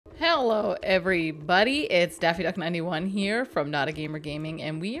Hello everybody, it's Daffy Duck 91 here from Not a Gamer Gaming,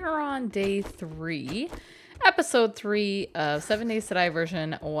 and we are on day 3, episode 3 of 7 Days to Die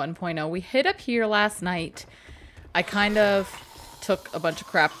version 1.0. We hit up here last night. I kind of took a bunch of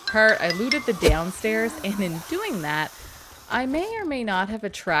crap apart. I looted the downstairs, and in doing that, I may or may not have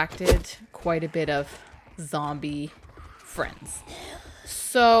attracted quite a bit of zombie friends.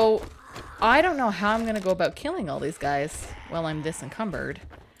 So I don't know how I'm going to go about killing all these guys while I'm this encumbered.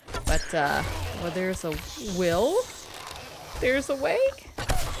 But, well, there's a will. There's a way.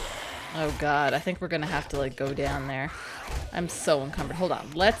 Oh god, I think we're gonna have to, like, go down there. I'm so encumbered. Hold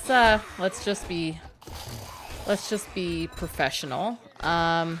on. Let's just be professional.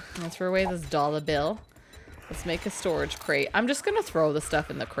 Let's throw away this dollar bill. Let's make a storage crate. I'm just gonna throw the stuff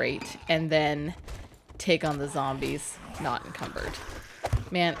in the crate and then take on the zombies not encumbered.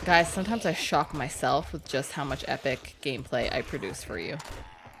 Man, guys, sometimes I shock myself with just how much epic gameplay I produce for you.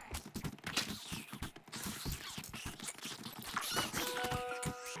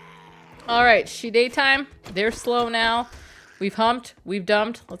 Alright, she daytime. They're slow now. We've humped. We've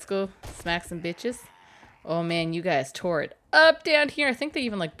dumped. Let's go smack some bitches. Oh man, you guys tore it up down here. I think they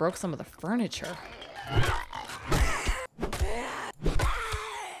even like broke some of the furniture.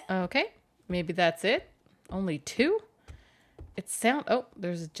 Okay, maybe that's it. Only 2? Oh,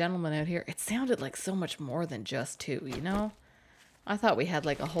 there's a gentleman out here. It sounded like so much more than just 2, you know? I thought we had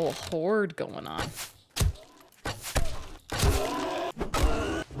like a whole horde going on.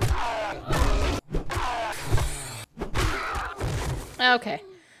 Okay,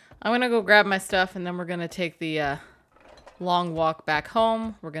 I'm gonna go grab my stuff and then we're gonna take the long walk back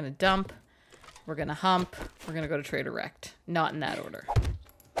home. We're gonna dump, we're gonna hump, we're gonna go to Trader Rekt. Not in that order.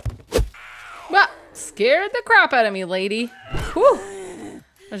 Well, scared the crap out of me, lady. Whew. I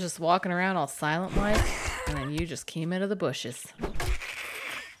was just walking around all silent like, and then you just came out of the bushes.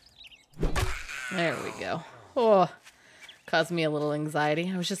 There we go. Oh, caused me a little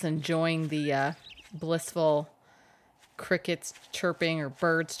anxiety. I was just enjoying the blissful crickets chirping or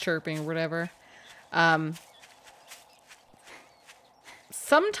birds chirping or whatever.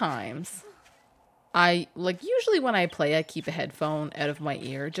 Sometimes usually when I play, I keep a headphone out of my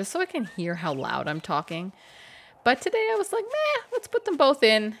ear just so I can hear how loud I'm talking. But today I was like, meh, let's put them both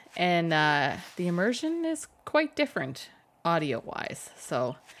in. And the immersion is quite different audio-wise.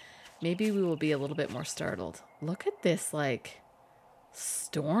 So maybe we will be a little bit more startled. Look at this, like,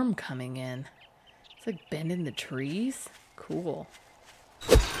 storm coming in. It's like bending the trees. Cool.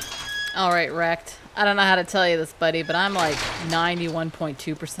 Alright, Rekt. I don't know how to tell you this, buddy, but I'm like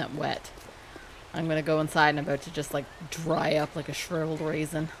 91.2% wet. I'm gonna go inside and I'm about to just like dry up like a shriveled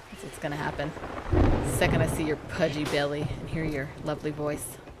raisin. That's what's gonna happen. The second I see your pudgy belly and hear your lovely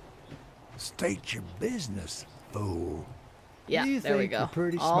voice. State your business, fool. Yeah, there we go.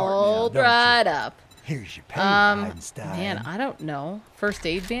 Pretty smart all now, dried up. Here's your pay, man, I don't know. First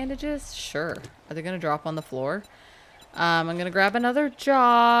aid bandages? Sure. Are they gonna drop on the floor? I'm gonna grab another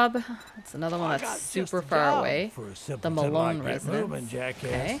job. It's another one that's super far away. The Malone residence.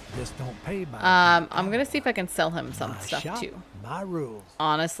 Okay. Just don't pay by I'm gonna see if I can sell him some stuff too. My rules.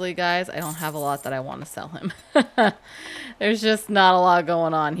 Honestly, guys, I don't have a lot that I want to sell him. There's just not a lot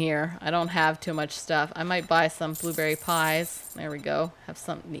going on here. I don't have too much stuff. I might buy some blueberry pies. There we go. Have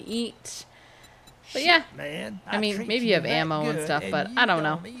something to eat. But yeah, man, I mean, maybe you have ammo and stuff, but I don't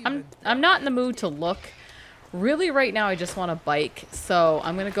know. I'm not in the mood to look. Really, right now, I just want a bike. So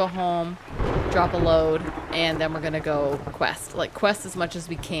I'm going to go home, drop a load, and then we're going to go quest. Like, quest as much as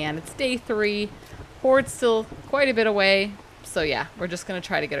we can. It's day 3. Horde's still quite a bit away. So yeah, we're just going to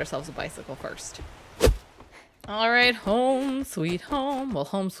try to get ourselves a bicycle first. Alright, home sweet home. Well,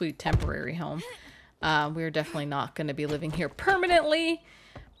 home sweet temporary home. We're definitely not going to be living here permanently,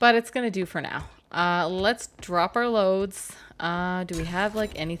 but it's going to do for now. Let's drop our loads. Do we have,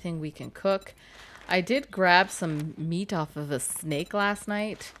 like, anything we can cook? I did grab some meat off of a snake last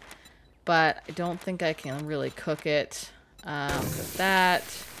night, but I don't think I can really cook it. Cook that.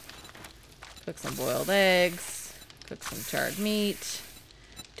 Cook some boiled eggs. Cook some charred meat.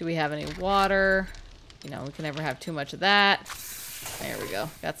 Do we have any water? You know, we can never have too much of that. There we go.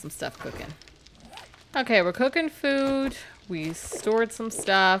 Got some stuff cooking. Okay, we're cooking food. We stored some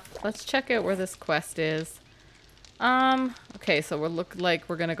stuff. Let's check out where this quest is. Okay, so we're looking like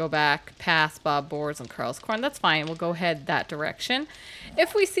we're gonna go back past Bob Boards and Carl's Corn. That's fine. We'll go head that direction.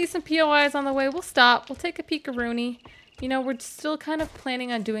 If we see some POIs on the way, we'll stop. We'll take a peek-a-rooney. You know, we're still kind of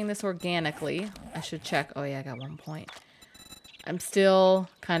planning on doing this organically. I should check. Oh yeah, I got 1 point. I'm still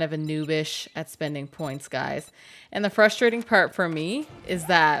kind of a noobish at spending points, guys. And the frustrating part for me is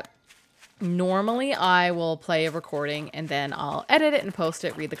that Normally, I will play a recording and then I'll edit it and post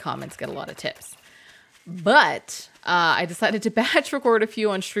it, read the comments, get a lot of tips. But I decided to batch record a few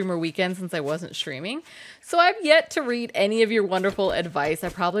on streamer weekends since I wasn't streaming. So I've yet to read any of your wonderful advice. I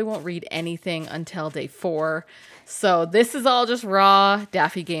probably won't read anything until day 4. So this is all just raw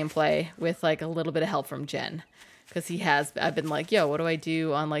Daffy gameplay with like a little bit of help from Jen. Because I've been like, yo, what do I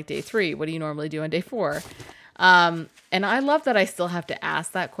do on like day 3? What do you normally do on day 4? And I love that I still have to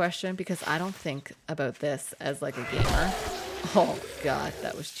ask that question because I don't think about this as like a gamer. Oh God,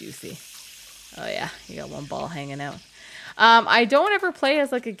 that was juicy. Oh yeah, you got one ball hanging out. I don't ever play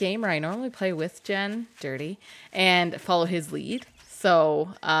as like a gamer. I normally play with Jen, Dirty, and follow his lead.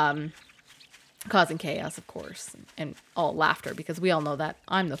 So, causing chaos, of course, and all laughter because we all know that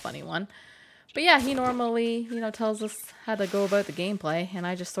I'm the funny one. But yeah, he normally, you know, tells us how to go about the gameplay, and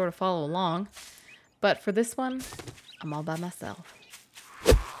I just sort of follow along. But for this one, I'm all by myself.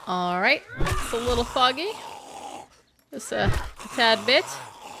 All right, it's a little foggy. Just a tad bit.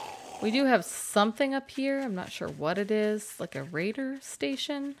 We do have something up here. I'm not sure what it is. Like a raider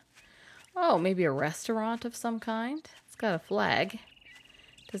station. Oh, maybe a restaurant of some kind. It's got a flag.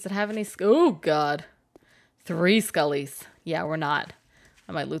 Does it have any... Oh, God. 3 scullies. Yeah, we're not.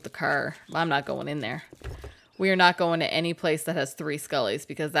 I might loot the car. I'm not going in there. We are not going to any place that has 3 scullies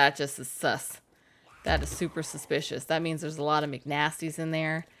because that just is sus. That is super suspicious. That means there's a lot of McNasties in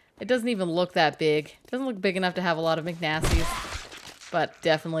there. It doesn't even look that big. It doesn't look big enough to have a lot of McNasties. But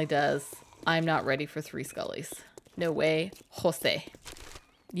definitely does. I'm not ready for 3 scullies. No way, Jose.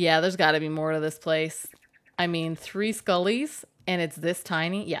 Yeah, there's got to be more to this place. I mean, 3 scullies and it's this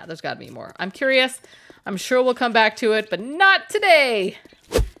tiny? Yeah, there's got to be more. I'm curious. I'm sure we'll come back to it, but not today.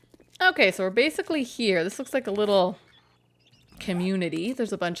 Okay, so we're basically here. This looks like a little community.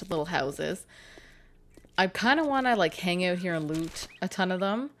 There's a bunch of little houses. I kind of want to like hang out here and loot a ton of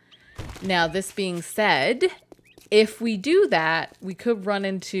them. Now, this being said... If we do that, we could run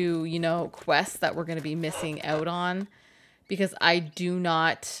into, you know, quests that we're going to be missing out on because I do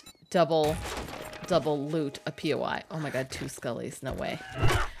not double loot a POI. Oh my God, 2 scullies. No way.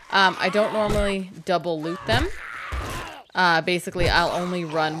 I don't normally double loot them. Basically, I'll only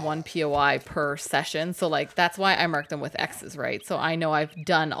run 1 POI per session. So like, that's why I mark them with X's, right? So I know I've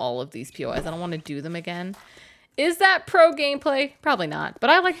done all of these POIs. I don't want to do them again. Is that pro gameplay? Probably not, but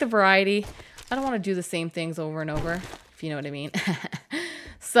I like the variety. I don't want to do the same things over and over, if you know what I mean.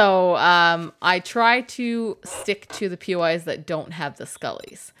 So I try to stick to the POIs that don't have the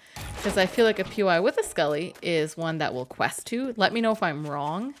scullies. Because I feel like a POI with a scully is one that we'll quest to. Let me know if I'm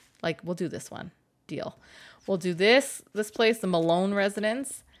wrong. Like, we'll do this one. Deal. We'll do this place, the Malone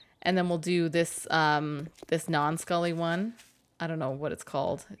residence. And then we'll do this, this non-scully one. I don't know what it's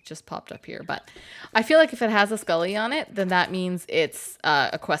called. It just popped up here. But I feel like if it has a scully on it, then that means it's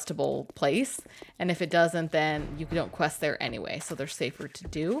a questable place. And if it doesn't, then you don't quest there anyway. So they're safer to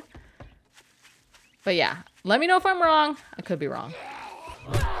do. But yeah, let me know if I'm wrong. I could be wrong.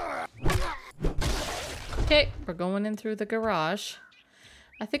 Okay, we're going in through the garage.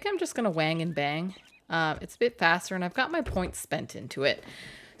 I think I'm just going to wang and bang. It's a bit faster and I've got my points spent into it.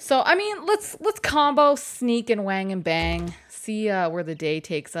 So, I mean, let's combo sneak and wang and bang. See where the day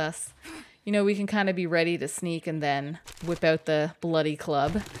takes us. You know, we can kind of be ready to sneak and then whip out the bloody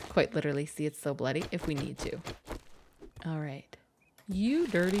club. Quite literally, see, it's so bloody if we need to. All right. You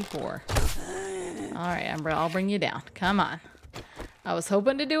dirty whore. All right, I'll bring you down. Come on. I was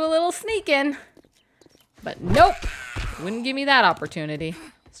hoping to do a little sneaking. But nope. Wouldn't give me that opportunity.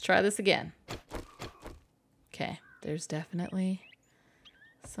 Let's try this again. Okay, there's definitely...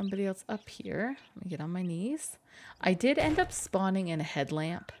 somebody else up here. Let me get on my knees. I did end up spawning in a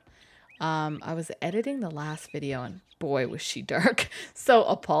headlamp. I was editing the last video and boy was she dark. So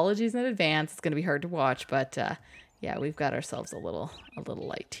apologies in advance. It's going to be hard to watch, but yeah, we've got ourselves a little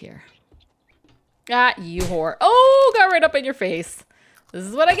light here. Ah, you whore. Oh, got right up in your face. This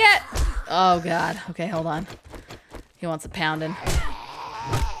is what I get. Oh God. Okay, hold on. He wants a pounding.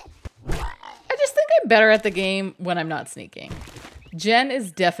 I just think I'm better at the game when I'm not sneaking. Jen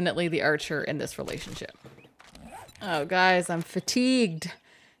is definitely the archer in this relationship. Oh, guys, I'm fatigued.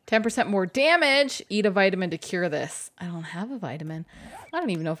 10% more damage. Eat a vitamin to cure this. I don't have a vitamin. I don't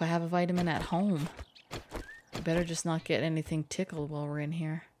even know if I have a vitamin at home. I better just not get anything tickled while we're in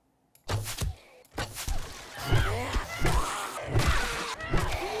here.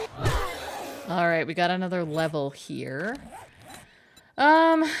 All right, we got another level here.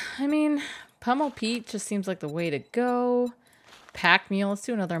 I mean, Pummel Pete just seems like the way to go. Pack meal. Let's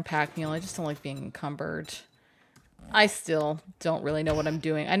do another pack meal. I just don't like being encumbered. I still don't really know what I'm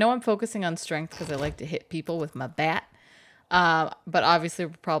doing. I know I'm focusing on strength because I like to hit people with my bat. But obviously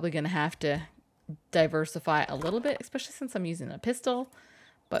we're probably going to have to diversify a little bit, especially since I'm using a pistol.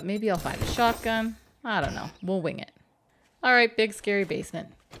 But maybe I'll find a shotgun. I don't know. We'll wing it. All right, big scary basement.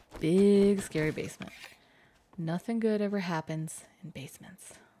 Big scary basement. Nothing good ever happens in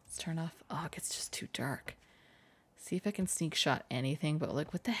basements. Let's turn off. Oh, it gets just too dark. See if I can sneak shot anything, but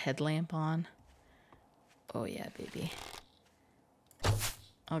like with the headlamp on. Oh yeah, baby.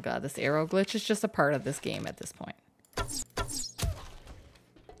 Oh god, this arrow glitch is just a part of this game at this point.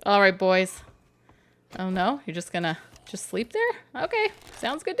 All right, boys. Oh no, you're just gonna sleep there? Okay,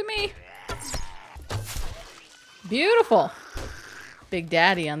 sounds good to me. Beautiful. Big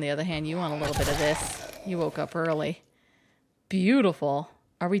Daddy, on the other hand, you want a little bit of this. You woke up early. Beautiful.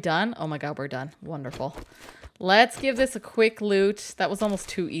 Are we done? Oh my god, we're done. Wonderful. Let's give this a quick loot. That was almost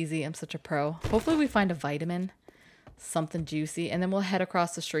too easy. I'm such a pro. Hopefully we find a vitamin. Something juicy. And then we'll head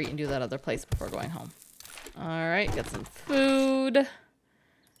across the street and do that other place before going home. Alright, got some food.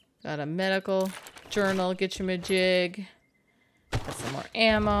 Got a medical journal. Get your majig. Got some more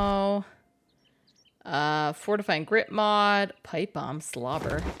ammo. Fortifying grip mod. Pipe bomb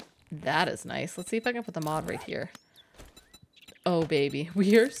slobber. That is nice. Let's see if I can put the mod right here. Oh, baby.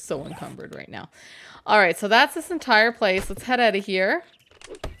 We are so encumbered right now. All right, so that's this entire place. Let's head out of here.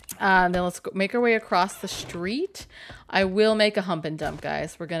 Then let's go make our way across the street. I will make a hump and dump,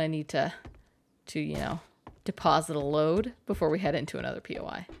 guys. We're going to need to, you know, deposit a load before we head into another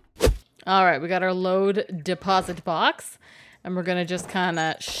POI. All right, we got our load deposit box. And we're going to just kind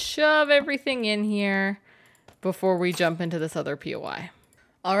of shove everything in here before we jump into this other POI.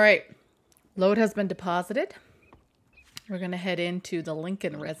 All right, load has been deposited. We're going to head into the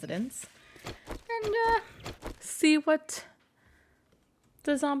Lincoln residence and see what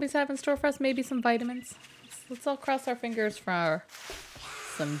the zombies have in store for us. Maybe some vitamins. Let's all cross our fingers for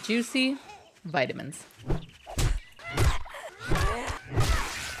some juicy vitamins.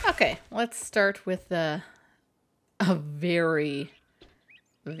 Okay, let's start with a very,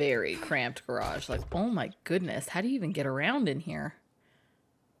 very cramped garage. Like, oh my goodness, how do you even get around in here?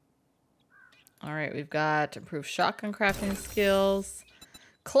 All right, we've got improved shotgun crafting skills,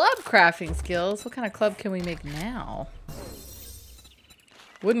 club crafting skills. What kind of club can we make now?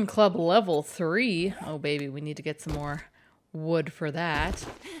 Wooden club level 3. Oh baby, we need to get some more wood for that.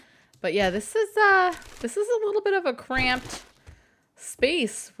 But yeah, this is a little bit of a cramped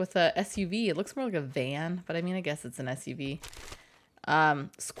space with a SUV. It looks more like a van, but I mean, I guess it's an SUV.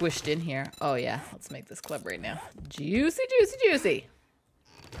 Squished in here. Oh yeah, let's make this club right now. Juicy, juicy, juicy.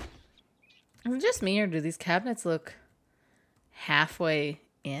 Is it just me, or do these cabinets look halfway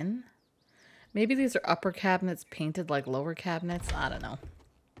in? Maybe these are upper cabinets painted like lower cabinets. I don't know.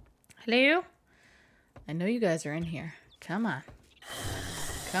 Hello? I know you guys are in here. Come on.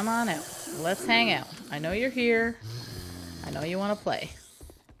 Come on out. Let's hang out. I know you're here. I know you want to play.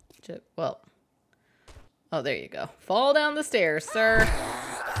 Well. Oh, there you go. Fall down the stairs, sir.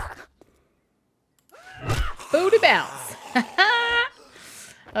 Booty bounce.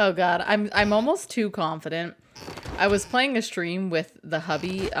 Oh god, I'm almost too confident. I was playing a stream with the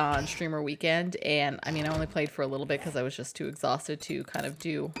hubby on streamer weekend, and I mean, I only played for a little bit because I was just too exhausted to kind of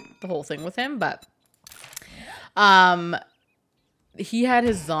do the whole thing with him, but he had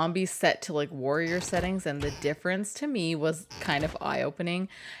his zombies set to like warrior settings, and the difference to me was kind of eye-opening.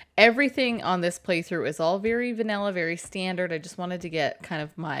 Everything on this playthrough is all very vanilla, very standard. I just wanted to get kind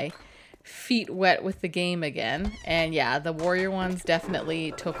of my feet wet with the game again. And yeah, the warrior ones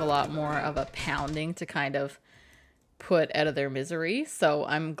definitely took a lot more of a pounding to kind of put out of their misery. So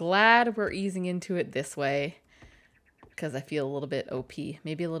I'm glad we're easing into it this way, because I feel a little bit OP,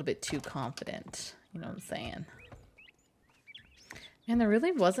 maybe a little bit too confident. You know what I'm saying? And there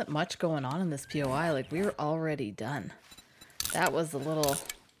really wasn't much going on in this POI. Like, we were already done. That was a little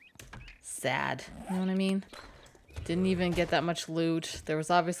sad. You know what I mean? Didn't even get that much loot. There was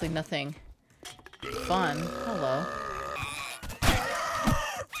obviously nothing fun. Hello.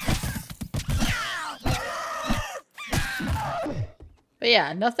 But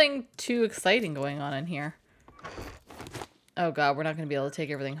yeah, nothing too exciting going on in here. Oh god, we're not going to be able to take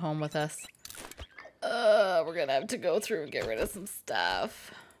everything home with us. We're going to have to go through and get rid of some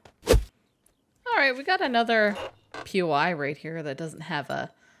stuff. Alright, we got another POI right here that doesn't have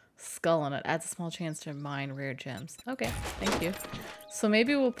a skull in it. Adds a small chance to mine rare gems. Okay, thank you. So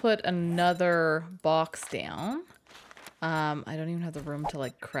maybe we'll put another box down. I don't even have the room to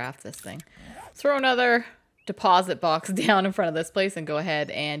like craft this thing. Throw another deposit box down in front of this place and go ahead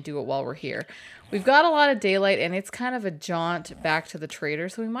and do it while we're here. We've got a lot of daylight, and it's kind of a jaunt back to the trader,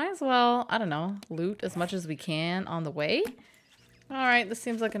 so we might as well, I don't know, loot as much as we can on the way. All right, this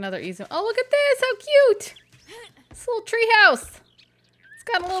seems like another easy one. Oh, look at this, how cute! This little tree house. It's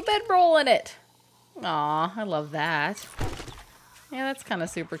got a little bedroll in it. Aw, I love that. Yeah, that's kind of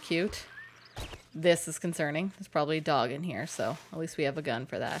super cute. This is concerning. There's probably a dog in here, so at least we have a gun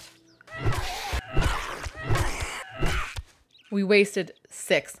for that. We wasted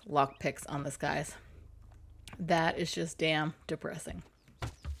 6 lockpicks on this, guys. That is just damn depressing.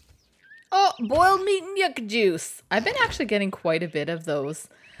 Oh, boiled meat and yucca juice. I've been actually getting quite a bit of those,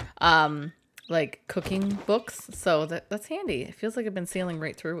 like cooking books, so that's handy. It feels like I've been sailing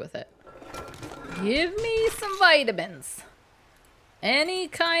right through with it. Give me some vitamins. Any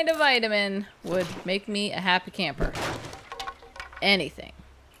kind of vitamin would make me a happy camper. Anything.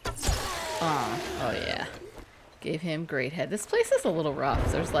 Oh yeah. Gave him great head. This place is a little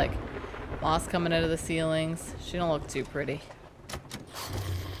rough. There's like moss coming out of the ceilings. She don't look too pretty.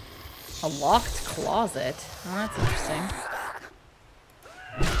 A locked closet. Oh, that's interesting.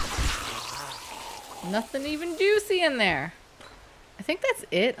 Nothing even juicy in there. I think that's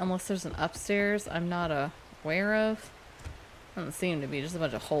it, unless there's an upstairs I'm not aware of. Doesn't seem to be. Just a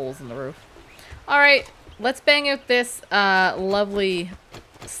bunch of holes in the roof. Alright, let's bang out this lovely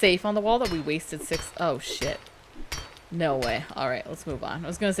safe on the wall that we wasted 6... Oh, shit. No way. Alright, let's move on. I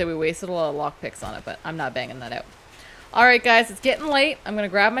was going to say we wasted a lot of lockpicks on it, but I'm not banging that out. Alright, guys, it's getting late. I'm going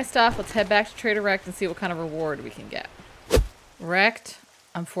to grab my stuff. Let's head back to Trader Rekt and see what kind of reward we can get. Rekt,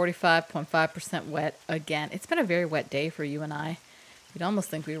 I'm 45.5% wet again. It's been a very wet day for you and I. You'd almost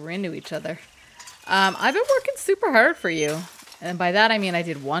think we were into each other. I've been working super hard for you. And by that, I mean I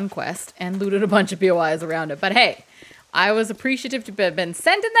did one quest and looted a bunch of POIs around it. But hey, I was appreciative to have been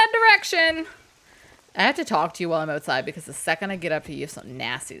sent in that direction. I have to talk to you while I'm outside because the second I get up to you, you have something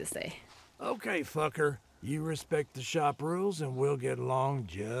nasty to say. Okay, fucker. You respect the shop rules and we'll get along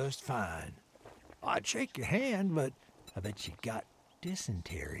just fine. I'd shake your hand, but I bet you got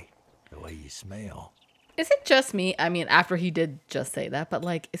dysentery the way you smell. Is it just me? I mean, after he did just say that, but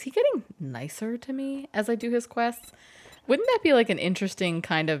like, is he getting nicer to me as I do his quests? Wouldn't that be like an interesting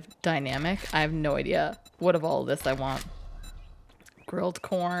kind of dynamic? I have no idea what of all of this I want. Grilled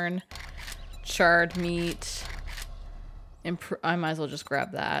corn, charred meat. I might as well just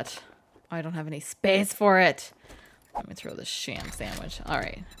grab that. I don't have any space for it. Let me throw this sham sandwich. All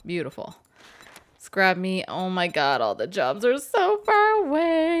right, beautiful. Let's grab me. Oh my God, all the jobs are so far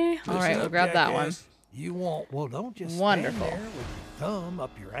away. All right, we'll grab that one. You want, well, don't just Wonderful. stand there with your thumb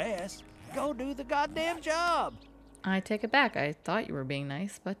up your ass. Go do the goddamn job. I take it back. I thought you were being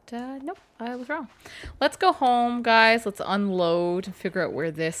nice, but nope, I was wrong. Let's go home, guys. Let's unload and figure out where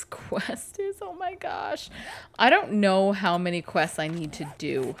this quest is. Oh my gosh. I don't know how many quests I need to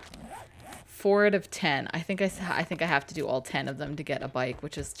do. 4 out of 10. I think I have to do all 10 of them to get a bike,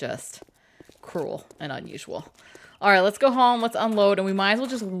 which is just cruel and unusual. All right, let's go home. Let's unload, and we might as well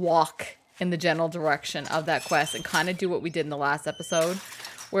just walk in the general direction of that quest and kind of do what we did in the last episode,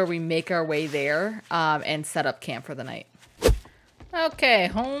 where we make our way there and set up camp for the night. Okay,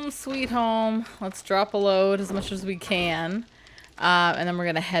 home sweet home. Let's drop a load as much as we can. And then we're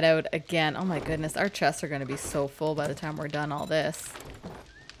going to head out again. Oh my goodness, our chests are going to be so full by the time we're done all this.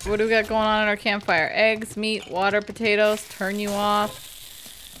 What do we got going on in our campfire? Eggs, meat, water, potatoes. Turn you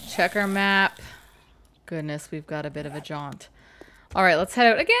off. Check our map. Goodness, we've got a bit of a jaunt. All right, let's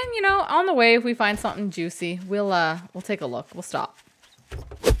head out again. You know, on the way, if we find something juicy, we'll take a look. We'll stop.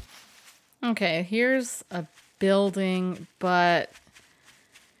 Okay, here's a building, but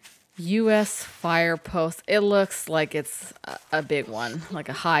U.S. fire post. It looks like it's a big one, like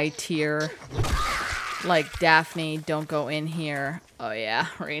a high tier. Like Daphne, don't go in here. Oh yeah,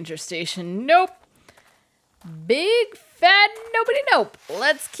 ranger station. Nope. Big fat nobody. Nope.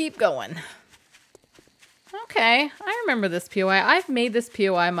 Let's keep going. Okay, I remember this POI. I've made this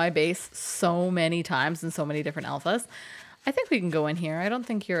POI my base so many times in so many different alphas. I think we can go in here. I don't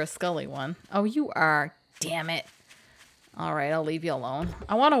think you're a Scully one. Oh, you are. Damn it. All right, I'll leave you alone.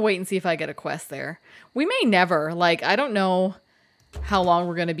 I want to wait and see if I get a quest there. We may never. Like, I don't know how long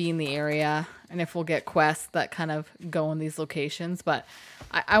we're going to be in the area and if we'll get quests that kind of go in these locations, but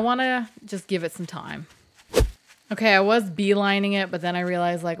I want to just give it some time. Okay, I was beelining it, but then I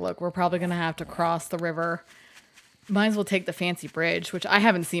realized, like, look, we're probably going to have to cross the river. Might as well take the fancy bridge, which I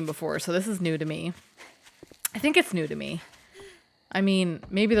haven't seen before, so this is new to me. I think it's new to me. I mean,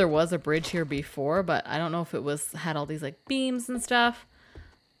 maybe there was a bridge here before, but I don't know if it had all these, like, beams and stuff.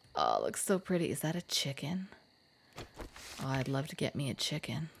 Oh, it looks so pretty. Is that a chicken? Oh, I'd love to get me a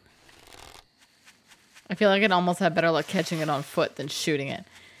chicken. I feel like I'd almost have better luck catching it on foot than shooting it.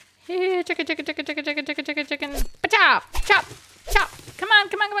 Here, chicken, chicken, chicken, chicken, chicken, chicken, chicken, chicken. Chop, chop, chop. Come on,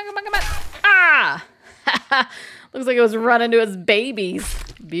 come on, come on, come on, come on. Ah! Looks like it was running to its babies.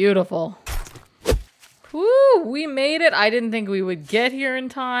 Beautiful. Woo, Woo! We made it. I didn't think we would get here in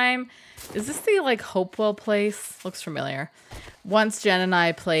time. Is this the, like, Hopewell place? Looks familiar. Once Jen and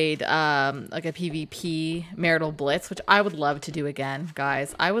I played, like, a PvP Marital Blitz, which I would love to do again,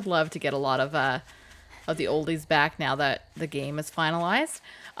 guys. I would love to get a lot of the oldies back now that the game is finalized.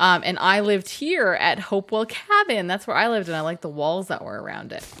 And I lived here at Hopewell Cabin. That's where I lived, and I like the walls that were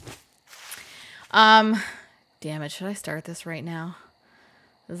around it. Damn it. Should I start this right now?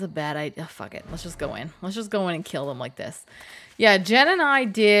 This is a bad idea. Oh, fuck it. Let's just go in. Let's just go in and kill them like this. Yeah, Jen and I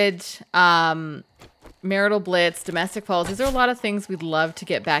did Marital Blitz, Domestic Falls. These are a lot of things we'd love to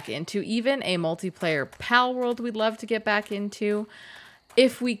get back into. Even a multiplayer Pal World we'd love to get back into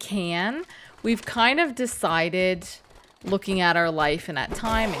if we can. We've kind of decided, looking at our life and at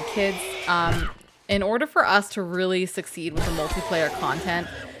time and kids, in order for us to really succeed with the multiplayer content,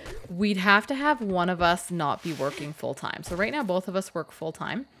 we'd have to have one of us not be working full-time. So right now, both of us work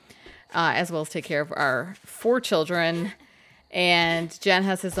full-time, as well as take care of our 4 children. And Jen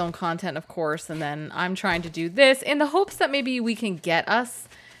has his own content, of course. And then I'm trying to do this in the hopes that maybe we can get us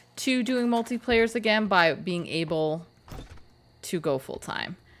to doing multiplayers again by being able to go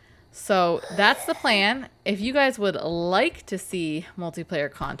full-time. So that's the plan. If you guys would like to see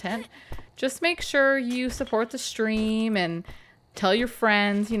multiplayer content, just make sure you support the stream and tell your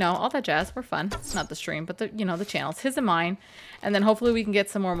friends, you know, all that jazz. We're fun. It's not the stream, but the, you know, the channels, his and mine. And then hopefully we can get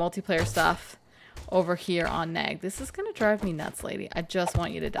some more multiplayer stuff over here on Nag. This is going to drive me nuts, lady. I just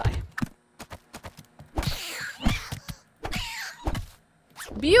want you to die.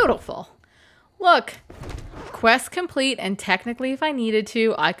 Beautiful. Look, quest complete. And technically, if I needed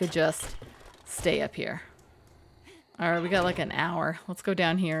to, I could just stay up here. All right, we got like an hour. Let's go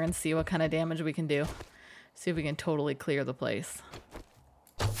down here and see what kind of damage we can do. See if we can totally clear the place.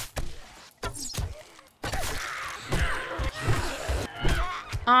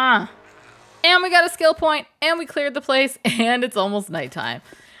 And we got a skill point, and we cleared the place, and it's almost nighttime.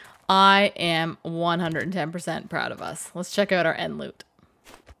 I am 110% proud of us. Let's check out our end loot.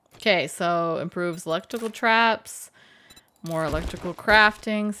 Okay, so improves electrical traps, more electrical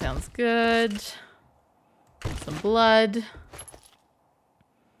crafting, sounds good. Some blood,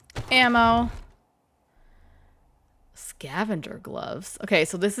 ammo. Scavenger gloves. Okay,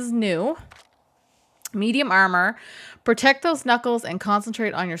 so this is new. Medium armor. Protect those knuckles and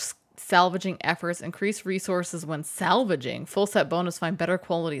concentrate on your salvaging efforts. Increase resources when salvaging. Full set bonus. Find better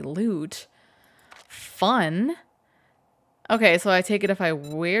quality loot. Fun. Okay, so I take it if I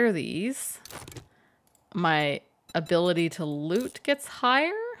wear these, my ability to loot gets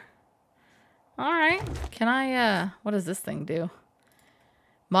higher? Alright. Can I, what does this thing do?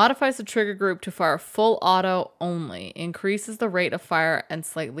 Modifies the trigger group to fire full auto only. Increases the rate of fire and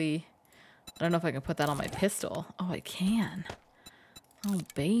slightly... I don't know if I can put that on my pistol. Oh, I can. Oh,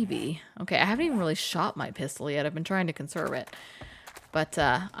 baby. Okay, I haven't even really shot my pistol yet. I've been trying to conserve it. But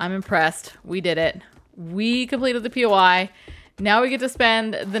I'm impressed. We did it. We completed the POI. Now we get to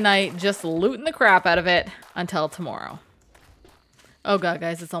spend the night just looting the crap out of it until tomorrow. Oh, God,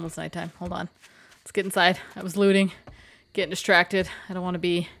 guys. It's almost nighttime. Hold on. Let's get inside. I was looting. Getting distracted. I don't want to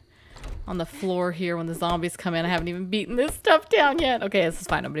be on the floor here when the zombies come in. I haven't even beaten this stuff down yet. Okay, this is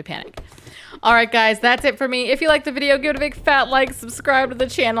fine. Nobody panic. All right, guys, that's it for me. If you liked the video, give it a big fat like, subscribe to the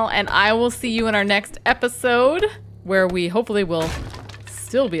channel, and I will see you in our next episode where we hopefully will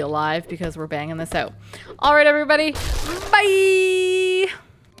still be alive because we're banging this out. All right, everybody. Bye.